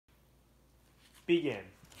Begin.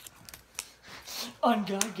 On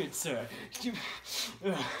God, good sir.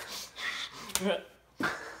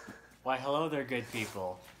 Why, hello there, good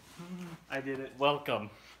people. I did it. Welcome.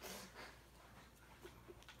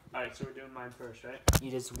 Alright, so we're doing mine first, right?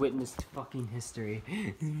 You just witnessed fucking history.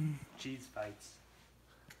 Cheese fights.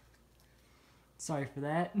 Sorry for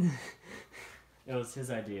that. It was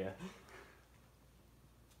his idea.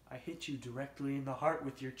 I hit you directly in the heart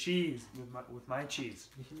with your cheese, with my cheese.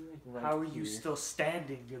 Right How are you here. still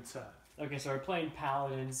standing, good sir? Okay, so we're playing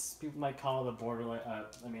Paladins. People might call it a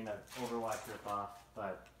Borderlands, Overwatch ripoff,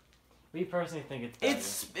 but we personally think it's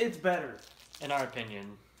better. It's better. In our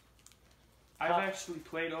opinion. I've actually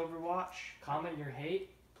played Overwatch. Comment your hate.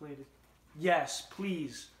 Played it. Yes,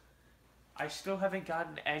 please. I still haven't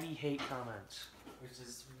gotten any hate comments. Which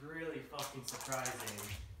is really fucking surprising.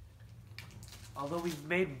 Although we've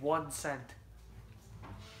made 1 cent.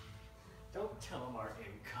 Don't tell them our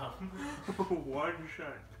income. 1 cent.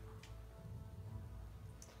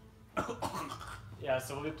 Yeah,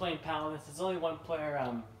 so we'll be playing Paladins. There's only one player.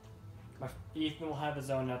 Ethan will have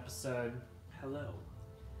his own episode. Hello.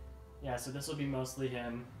 Yeah, so this will be mostly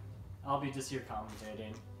him. I'll be just here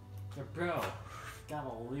commentating. But bro, got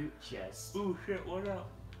a loot chest. Ooh shit, what up?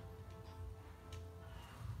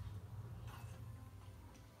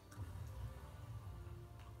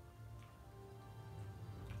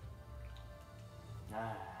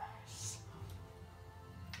 Nice.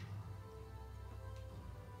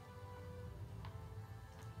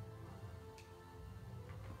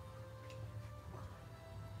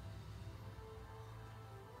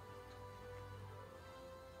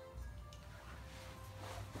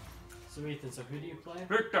 So Ethan, so who do you play?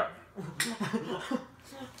 Victor!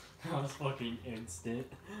 That was fucking instant.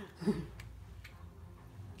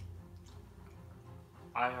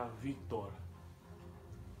 I am Victor.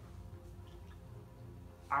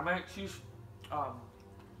 I might choose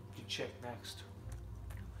the chick next.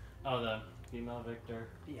 Oh, the female Victor.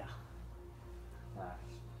 Yeah. Nice.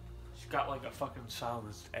 She's got like a fucking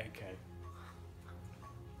silenced egghead.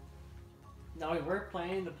 No, we were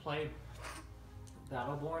planning to play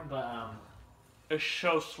Battleborn, but It's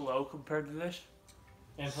so slow compared to this.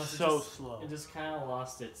 and plus So it just, slow. It just kind of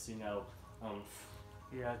lost its,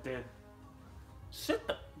 Yeah, it did. Sit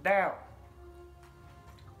down.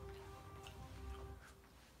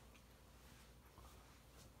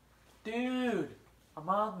 Dude, I'm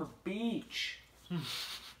on the beach.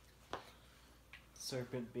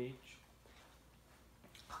 Serpent Beach.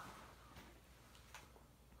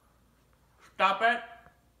 Stop it.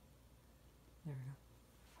 There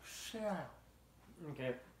Sit down. we go.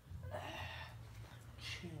 Okay.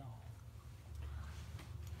 Chill.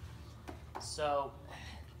 So,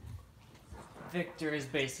 Victor is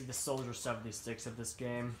basically the Soldier 76 of this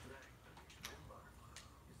game.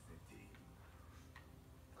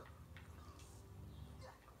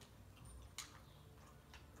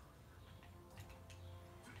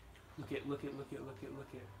 Look at.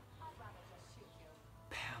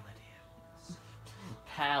 Paladins.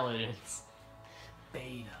 Paladins.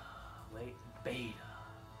 Beta. Wait, beta.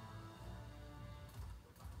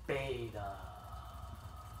 Beta.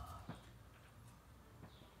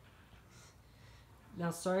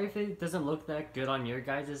 Now, sorry if it doesn't look that good on your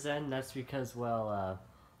guys' end. That's because, well,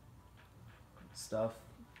 stuff.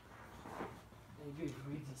 Maybe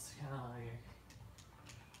read this kind of like...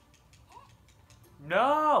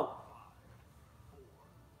 No!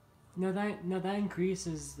 No, that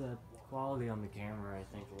increases the quality on the camera, I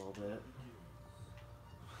think, a little bit.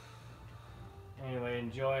 Anyway,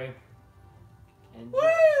 enjoy. Woo!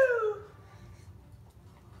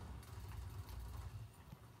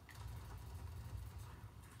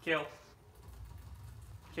 Kill.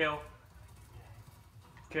 Kill.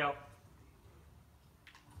 Kill.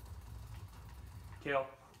 Kill.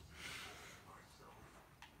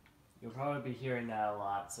 You'll probably be hearing that a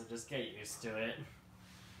lot, so just get used to it.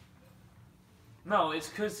 No, it's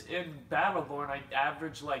because in Battleborn I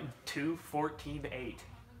average like 2, 14, 8.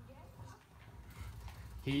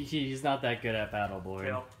 He's not that good at Battleborn.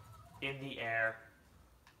 Kill. In the air.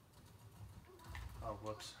 Oh,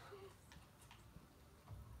 whoops.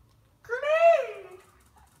 Grenade!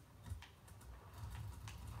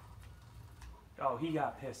 Oh, he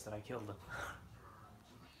got pissed that I killed him.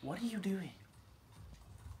 What are you doing?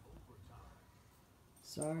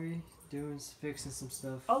 Sorry, fixing some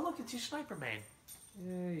stuff. Oh, look, it's your sniper main.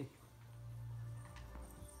 Yay.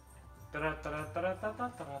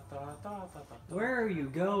 Where are you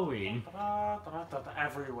going?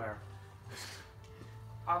 Everywhere.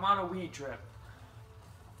 I'm on a weed trip.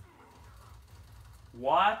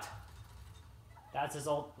 What? That's his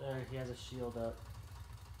ult. He has a shield up.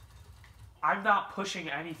 I'm not pushing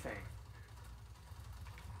anything.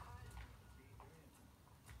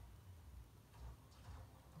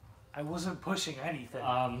 I wasn't pushing anything.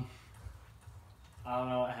 I don't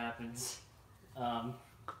know what happens. What?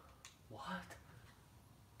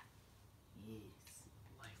 Yes.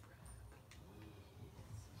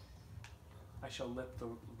 I shall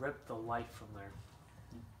rip the life from there.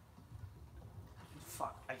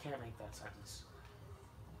 Fuck, I can't make that sentence.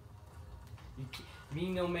 Me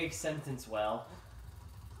no make sentence well.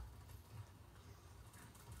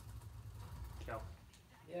 Yo.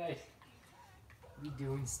 Yeah. We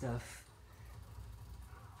doing stuff.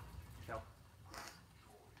 Yo.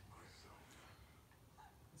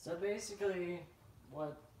 So basically,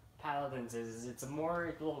 what Paladins is it's a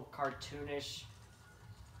more little cartoonish.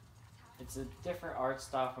 It's a different art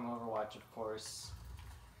style from Overwatch, of course.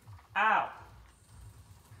 Ow!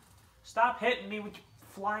 Stop hitting me with your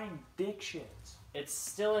flying dick shits. It's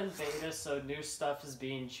still in beta, so new stuff is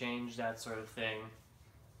being changed, that sort of thing.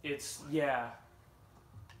 It's, yeah.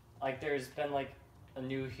 Like, there's been, like, a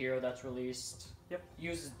new hero that's released. Yep.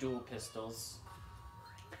 Uses dual pistols.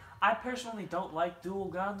 I personally don't like dual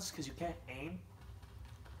guns because you can't aim.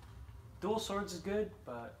 Dual swords is good,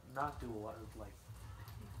 but not dual, like...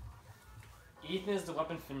 Ethan is the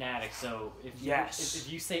weapon fanatic, so if you, yes.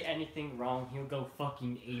 if you say anything wrong, he'll go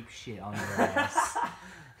fucking ape shit on your ass.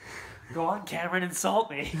 Go on, Cameron,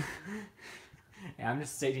 insult me. Yeah, I'm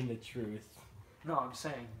just stating the truth. No, I'm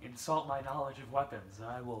saying, insult my knowledge of weapons.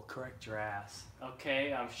 I will correct your ass.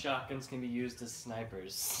 Okay, shotguns can be used as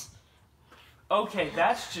snipers. Okay,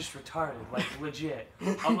 that's just retarded, like, legit.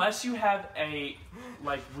 Unless you have a,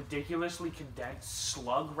 like, ridiculously condensed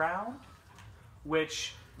slug round,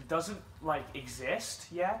 which doesn't, like, exist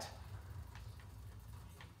yet.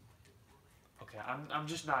 Okay, I'm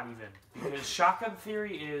just not even. Because shotgun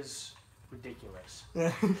theory is ridiculous.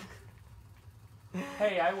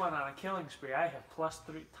 Hey, I went on a killing spree. I have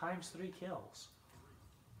 +3 kills.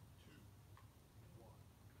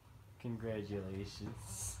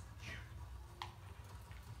 Congratulations.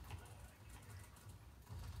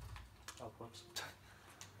 Oh, whoops.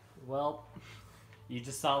 Well, you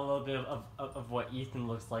just saw a little bit of what Ethan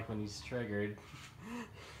looks like when he's triggered.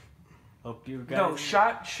 Hope you guys... No,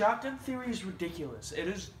 shotgun theory is ridiculous. It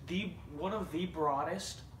is one of the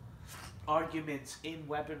broadest arguments in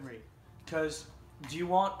weaponry. Because do you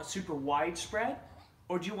want a super wide spread?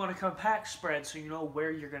 Or do you want a compact spread so you know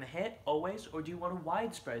where you're going to hit always? Or do you want a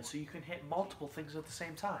wide spread so you can hit multiple things at the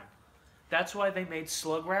same time? That's why they made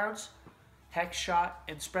slug rounds, hex shot,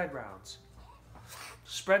 and spread rounds.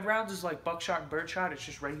 Spread rounds is like buckshot and birdshot. It's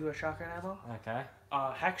just regular shotgun ammo. Okay.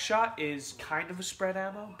 Hex shot is kind of a spread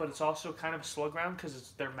ammo, but it's also kind of a slug round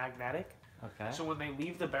because they're magnetic. Okay. So when they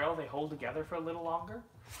leave the barrel, they hold together for a little longer.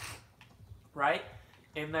 Right?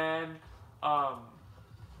 And then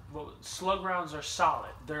well, slug rounds are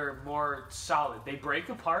solid. They're more solid. They break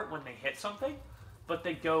apart when they hit something, but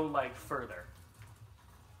they go like further.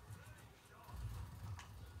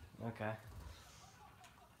 Okay.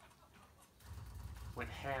 Went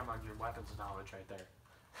ham on your weapons knowledge right there.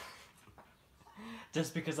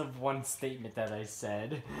 Just because of one statement that I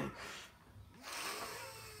said.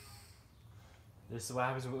 This is what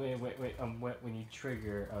happens when you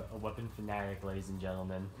trigger a weapon fanatic, ladies and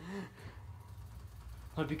gentlemen.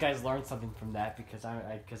 Hope you guys learned something from that because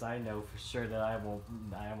I know for sure that I won't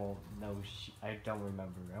know. I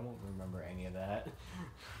won't remember any of that.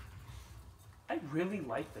 I really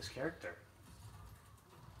like this character.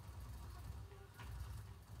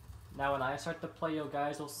 Now, when I start to play, you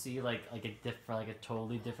guys will see like a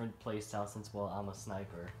totally different playstyle since I'm a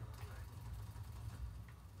sniper.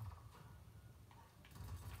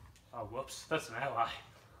 Oh, whoops! That's an ally.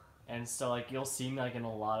 And so like you'll see me like in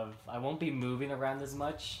a lot of. I won't be moving around as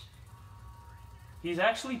much. He's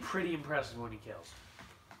actually pretty impressive when he kills.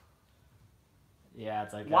 Yeah,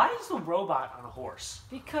 it's like. Why is the robot on a horse?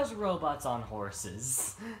 Because robots on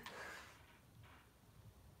horses.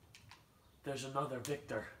 There's another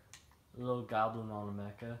Victor. Little goblin on a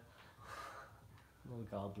mecha. Little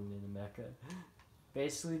goblin in a mecha.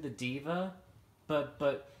 Basically the diva, but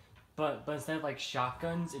instead of like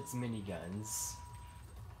shotguns, it's miniguns.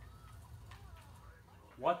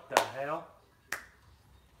 What the hell?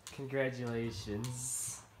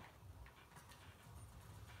 Congratulations.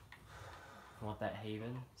 Want that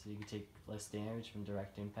Haven so you can take less damage from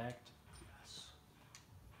direct impact? Yes.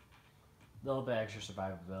 A little bit extra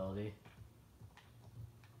survivability.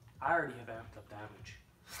 I already have amped up damage.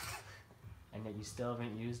 And yet you still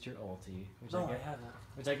haven't used your ulti. Which No, I guess, I haven't.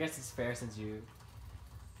 Which I guess is fair since you...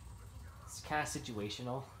 It's kind of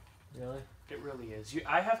situational, really. It really is.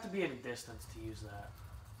 I have to be at a distance to use that.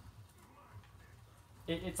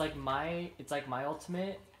 it's like my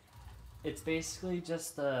ultimate. It's basically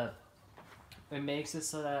just it makes it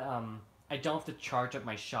so that I don't have to charge up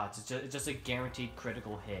my shots. It's just a guaranteed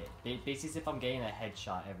critical hit. Basically, as if I'm getting a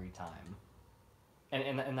headshot every time.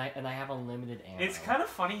 And I have unlimited ammo. It's kind of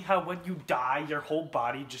funny how when you die, your whole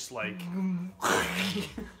body just like...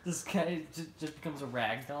 This guy just becomes a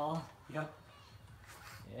ragdoll. Yep.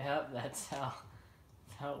 Yep, that's how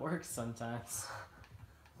it works sometimes.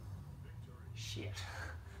 Shit.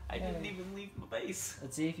 I didn't even leave my base.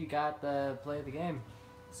 Let's see if you got the play of the game.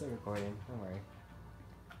 Still recording, don't worry.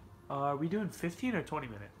 Are we doing 15 or 20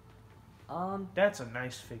 minute? That's a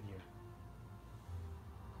nice figure.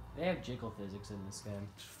 They have jiggle physics in this game.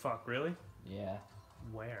 Fuck, really? Yeah.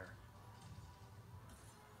 Where?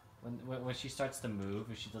 When she starts to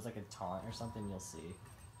move, if she does like a taunt or something, you'll see.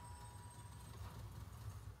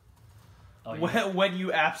 Oh, when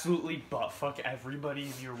you absolutely buttfuck everybody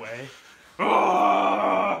in your way.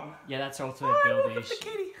 Yeah, that's her ultimate ability. Look at the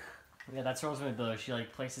kitty. Yeah, that's her ultimate ability. She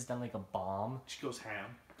like places down like a bomb. She goes ham.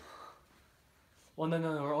 Well, no.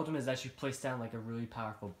 Her ultimate is that she placed down like a really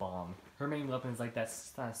powerful bomb. Her main weapon is like that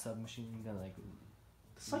submachine gun, like.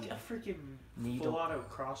 It's like a freaking needle. full auto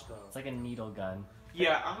crossbow. It's like a needle gun.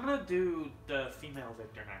 Yeah, I'm gonna do the female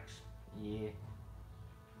victor next. Yeah.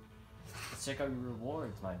 Let's check out your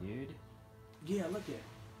rewards, my dude. Yeah, look at it.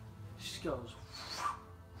 She just goes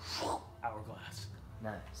hourglass.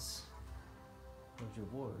 Nice. Those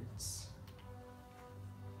rewards.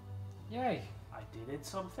 Yay! I did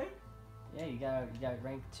something. Yeah, you got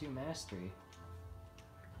rank 2 mastery.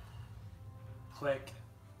 Click.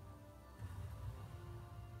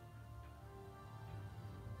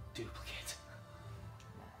 Duplicate.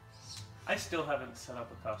 Nice. I still haven't set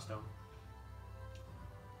up a custom.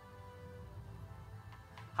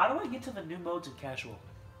 How do I get to the new modes in casual?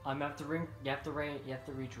 You have to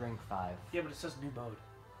reach rank 5. Yeah, but it says new mode.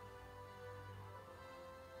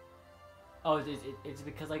 Oh, it's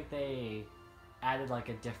because like they added like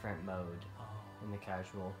a different mode in the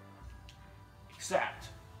casual. Except.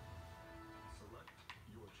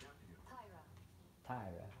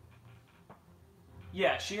 Tyra.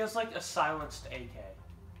 Yeah, she has like a silenced AK.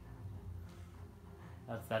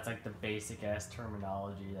 That's like the basic ass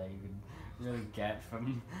terminology that you could really get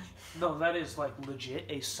from. No, that is like legit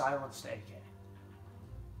a silenced AK.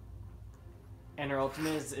 And her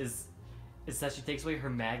ultimate is that she takes away her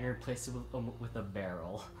mag and replaces it with a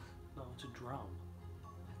barrel. No, it's a drum.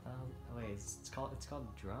 Wait, it's called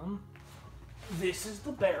drum? This is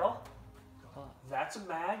the barrel. Oh, That's a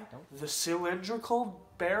mag. Don't- The cylindrical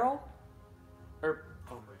barrel, or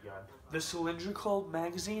oh my god, the cylindrical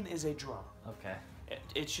magazine is a drum. okay.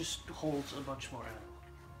 It just holds a bunch more ammo.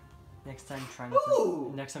 Next time,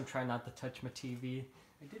 try not to touch my TV.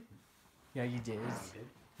 I didn't. Yeah, you did. I did.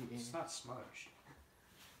 It's not smudged.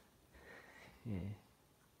 Yeah.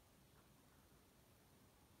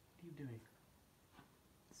 What are you doing?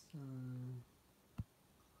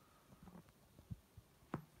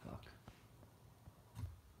 Fuck.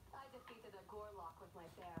 I defeated a Gorlock with my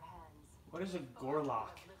bare hands. What is a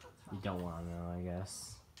Gorlock? You don't want to know, I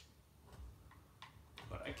guess.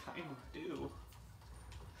 But I kind of do.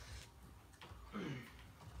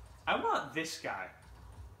 I want this guy.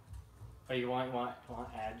 Oh, you want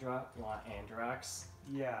Adra? You want Androx?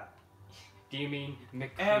 Yeah. Do you mean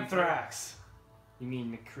McCreeper? Anthrax. You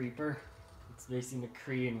mean McCreeper? It's basically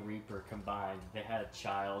McCree and Reaper combined. They had a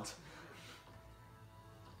child.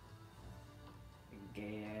 A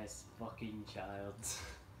gay ass fucking child.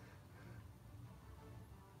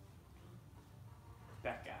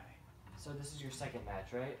 That guy. So this is your second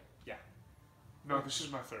match, right? No, this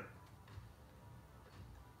is my third.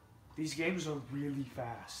 These games are really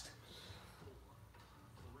fast.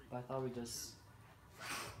 But I thought we just.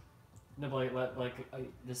 No, but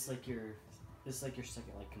this is like your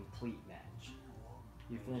second like complete match.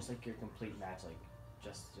 You finished like your complete match like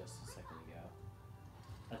just a second ago.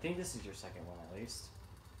 I think this is your second one at least.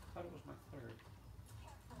 I thought it was my third.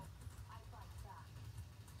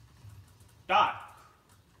 Die!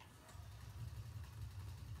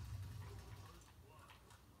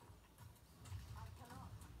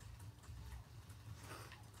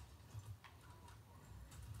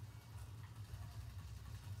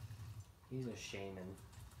 He's a shaman.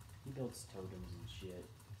 He builds totems and shit.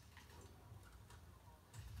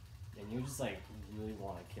 And you just like really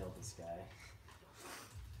want to kill this guy.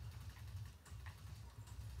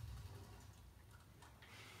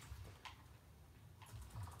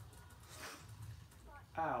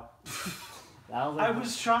 Ow. That was I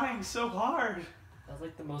was trying so hard. That was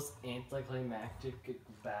like the most anticlimactic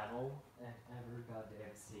battle I've ever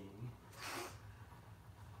goddamn seen.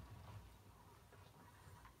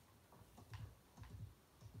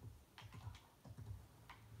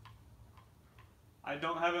 I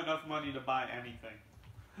don't have enough money to buy anything.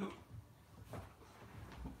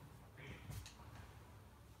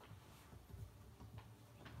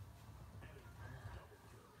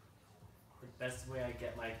 The best way I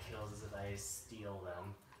get my kills is if I steal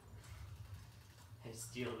them. I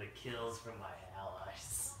steal the kills from my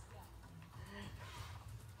allies.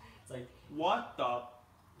 It's like, What the?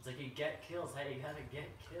 it's like you get kills. Hey, you gotta get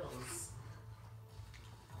kills.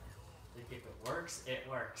 Like if it works, it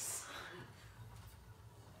works.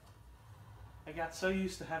 I got so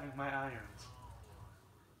used to having my irons.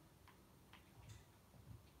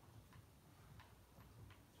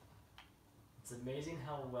 It's amazing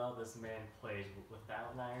how well this man plays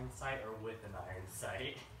without an iron sight or with an iron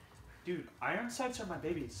sight. Dude, iron sights are my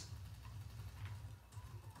babies.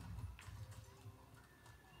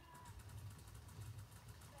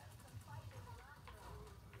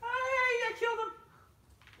 Hey, I killed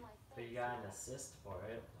him! But you got an assist for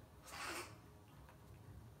it.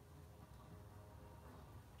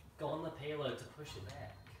 Go on the payload to push it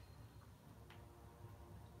back.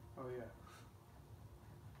 Oh yeah.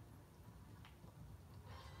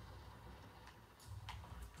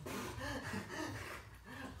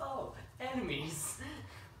 Oh, enemies!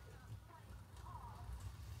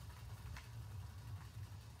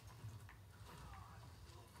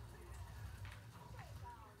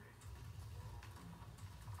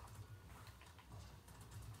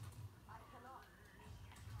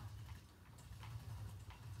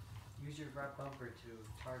 Use your right bumper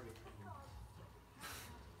to target them.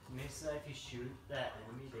 Makes so that if you shoot that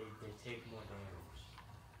enemy, they take more damage.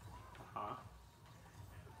 Uh-huh.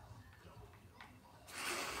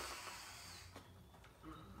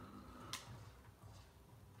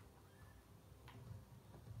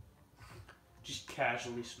 Just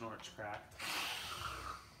casually snorts cracked.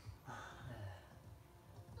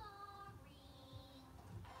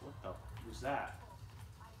 What the was that?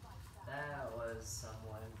 That was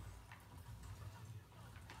someone.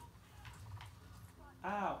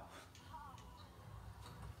 Ow.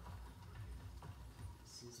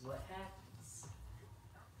 This is what happens.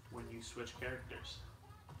 When you switch characters.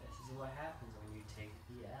 This is what happens when you take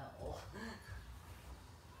the L.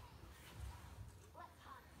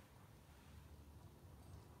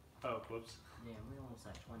 Oh, whoops. Yeah, we're almost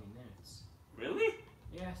at 20 minutes. Really?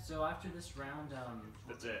 Yeah, so after this round,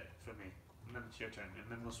 That's it for me. And then it's your turn, and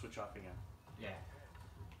then we'll switch off again. yeah.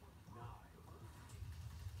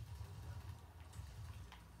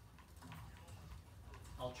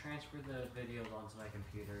 I'll transfer the videos onto my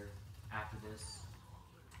computer after this.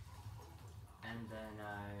 And then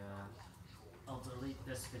I'll delete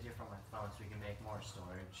this video from my phone so we can make more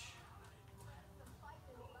storage.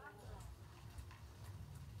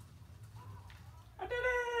 I did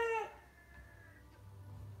it!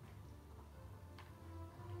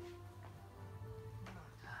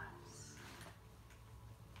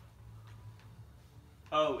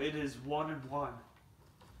 Oh, it is 1 and 1.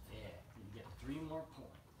 Yeah, you get 3 more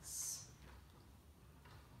points.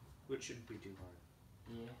 Which shouldn't be too hard.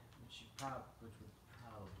 Yeah, which would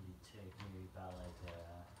probably take maybe about like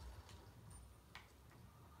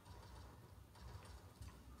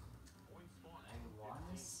I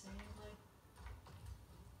wanna say like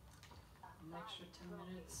an extra 10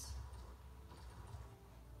 minutes.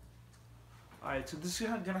 Alright, so this is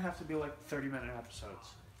gonna have to be like 30-minute episodes.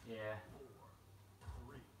 Yeah.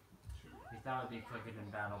 We thought it'd be quicker than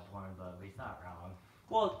Battleborn, but we thought wrong.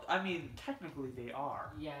 Well, I mean, technically they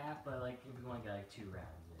are. Yeah, but like if we only get like 2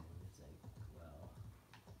 rounds in, it's like, well.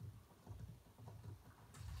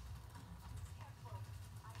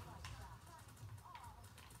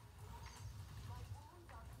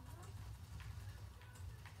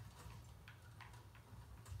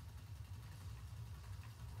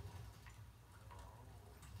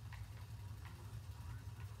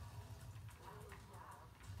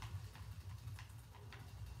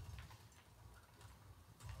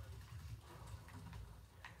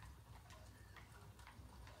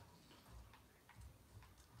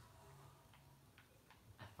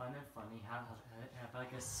 I find it funny how have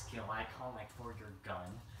like a skill icon like for your gun.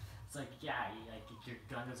 It's like, yeah, like your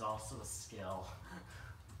gun is also a skill.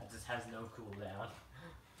 It just has no cooldown.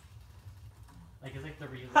 Like it's like the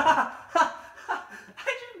real. I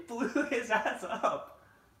just blew his ass up.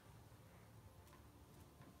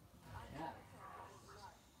 Yeah.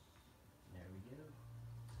 There we go.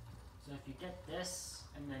 So if you get this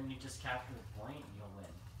and then you just capture the point, you'll win.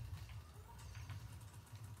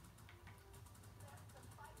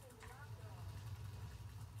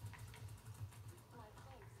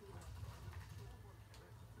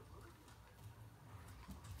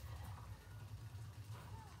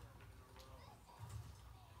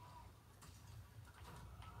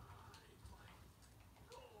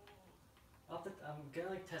 I'm gonna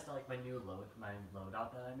like test out like my new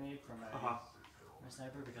loadout that I made for my my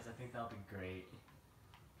sniper because I think that'll be great.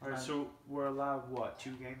 Alright, so we're allowed what,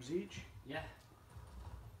 2 games each? Yeah.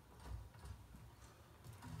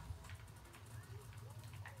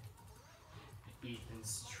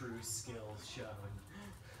 Ethan's true skills shown.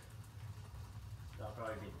 That'll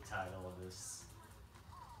probably be the title of this.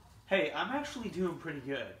 Hey, I'm actually doing pretty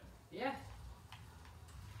good. Yeah.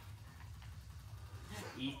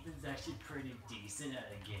 Ethan's actually pretty decent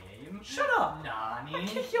at a game. Shut up! Nani? I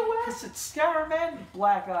kick your ass at Skyrim and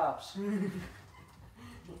Black Ops.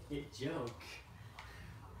 It joke.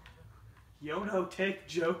 Yono take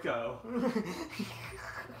Joko.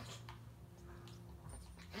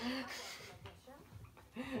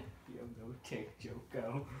 Yono take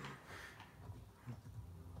Joko. I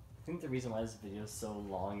think the reason why this video is so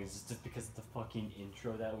long is just because of the fucking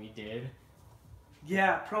intro that we did.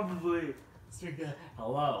 Yeah, probably.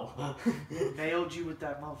 Hello. Nailed you with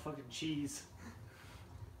that motherfucking cheese.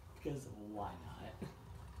 Because why not?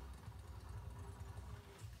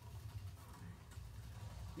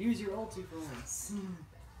 Use your ulti for once.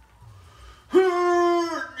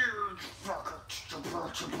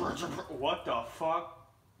 What the fuck?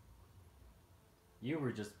 You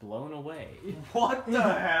were just blown away. What the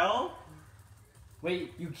hell?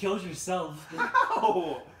 Wait, you killed yourself.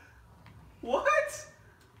 How? What?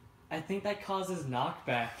 I think that causes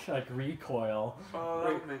knockback, like recoil. Oh,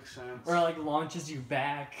 that makes sense. Or like launches you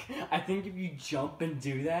back. I think if you jump and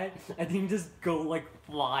do that, I think you just go like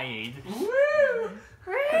flying. Woo!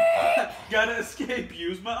 Gotta escape,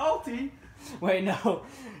 use my ulti. Wait, no.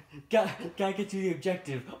 Gotta get to the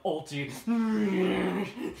objective. Ulti.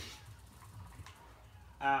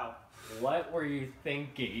 Ow. What were you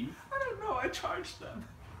thinking? I don't know, I charged them.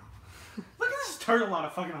 Look at this turtle on a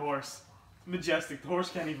fucking horse. Majestic, the horse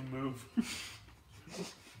can't even move.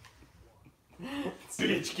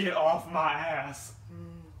 Bitch, get off my ass.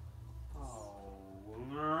 Oh.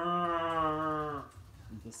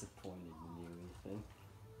 I'm disappointed in you, Ethan.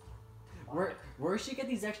 Where'd she get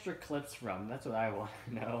these extra clips from? That's what I want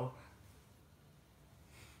to know.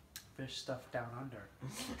 Fish stuff down under.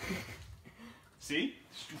 See?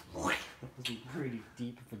 That was a pretty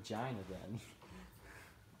deep vagina then.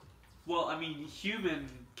 Well, I mean, human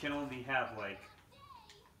can only have like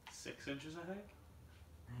 6 inches, I think.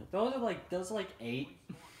 Those are like 8.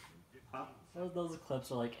 Huh? Those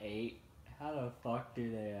clips are like 8. How the fuck do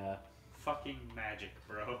they Fucking magic,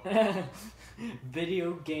 bro.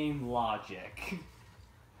 Video game logic.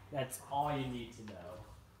 That's all you need to know.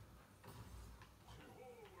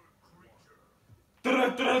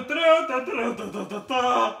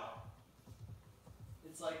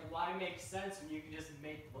 It's like, why make sense when you can just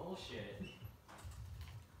make bullshit?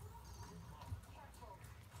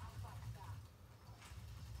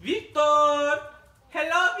 Victor!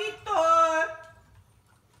 Hello, Victor!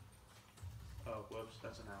 Oh, whoops,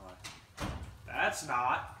 that's an ally. That's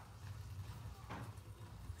not.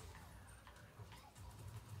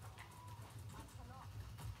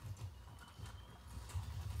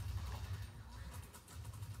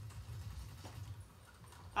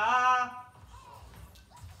 Ah!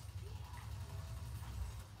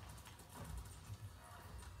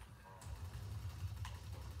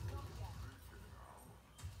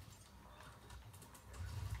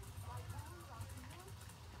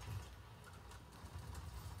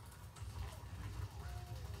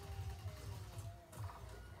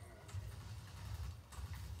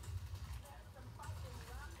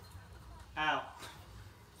 Ow.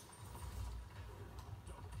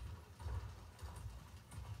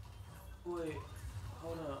 Wait,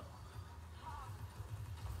 hold up.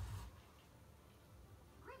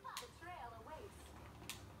 The trail awaits.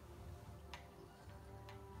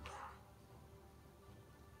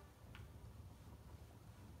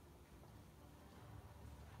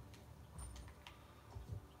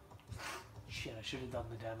 Shit, I should have done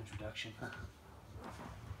the damage reduction.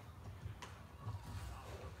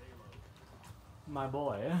 My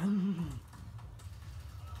boy.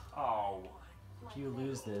 Oh. If you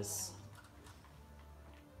lose this.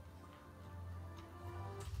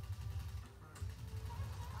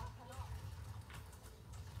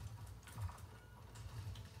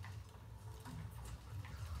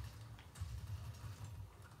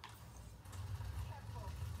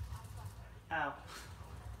 Ow.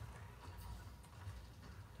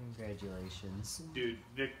 Congratulations. Dude,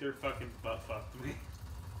 Victor fucking butt fucked me.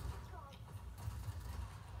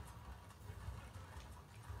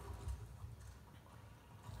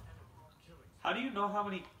 How do you know how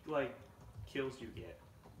many, like, kills you get?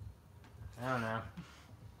 I don't know.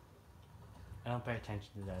 I don't pay attention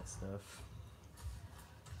to that stuff.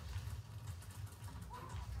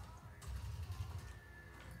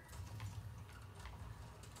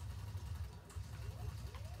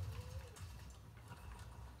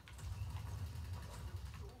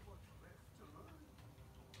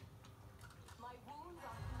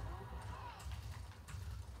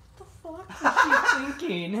 fuck was she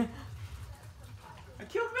thinking? I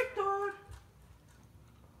killed Victor!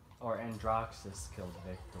 Or Androxus killed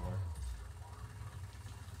Victor.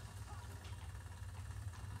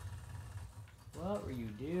 What were you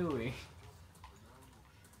doing?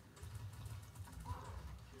 I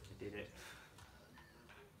did it.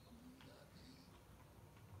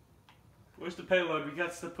 Where's the payload? We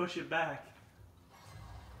got to push it back.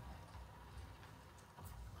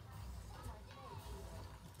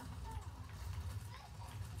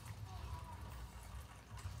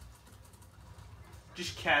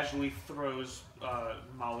 Just casually throws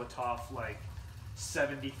Molotov like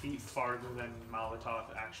 70 feet farther than Molotov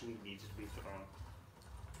actually needs to be thrown.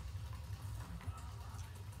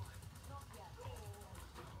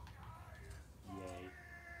 Yay.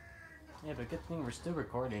 Yeah, but good thing we're still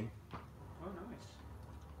recording. Oh, nice.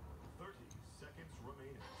 30 seconds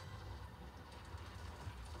remaining.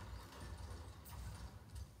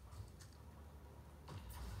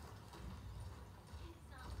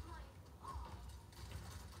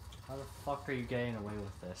 How the fuck are you getting away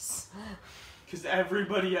with this? Because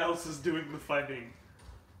everybody else is doing the fighting.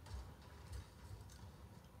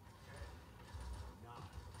 9,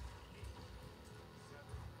 8, 7,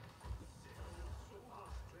 6, 5,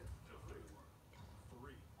 4,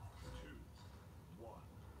 3, 2, 1.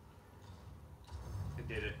 I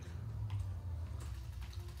did it.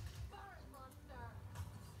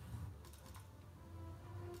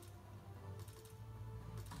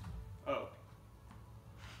 Oh.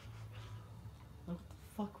 What the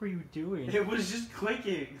fuck were you doing? It was just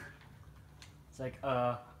clicking. It's like,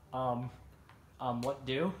 what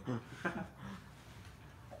do?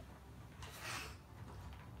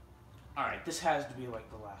 Alright, this has to be like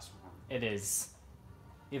the last one. It is.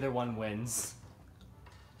 Either one wins.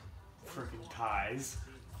 Freaking ties.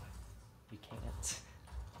 You can't.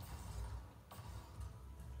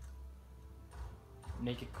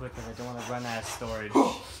 Make it quick, because I don't want to run out of storage. 3,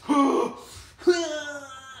 2,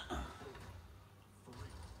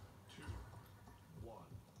 1.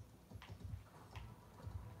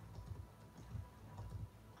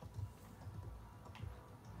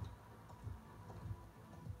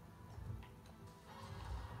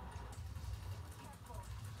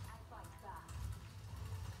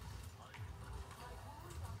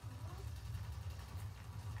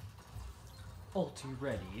 Ulti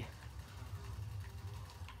ready.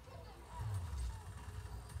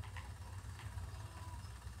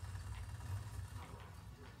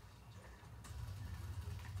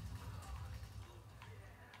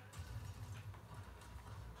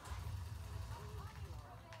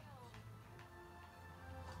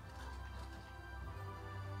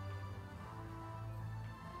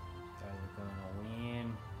 Guys are gonna win.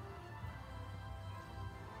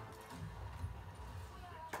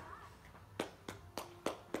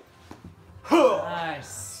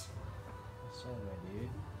 Nice. That's right,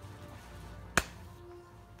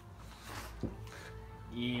 dude.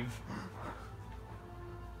 Eve.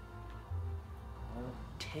 Oh,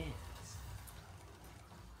 tits.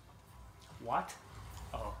 What?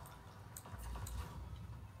 Oh.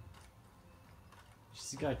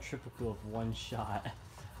 She's got a triple kill of one shot.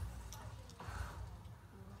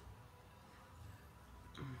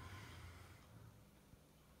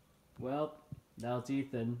 Well, now it's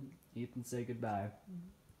Ethan. Ethan, say goodbye.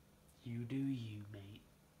 You do you, mate.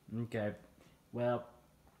 Okay. Well,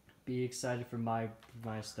 be excited for my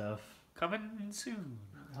stuff. Coming soon.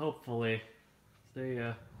 Hopefully. See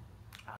ya.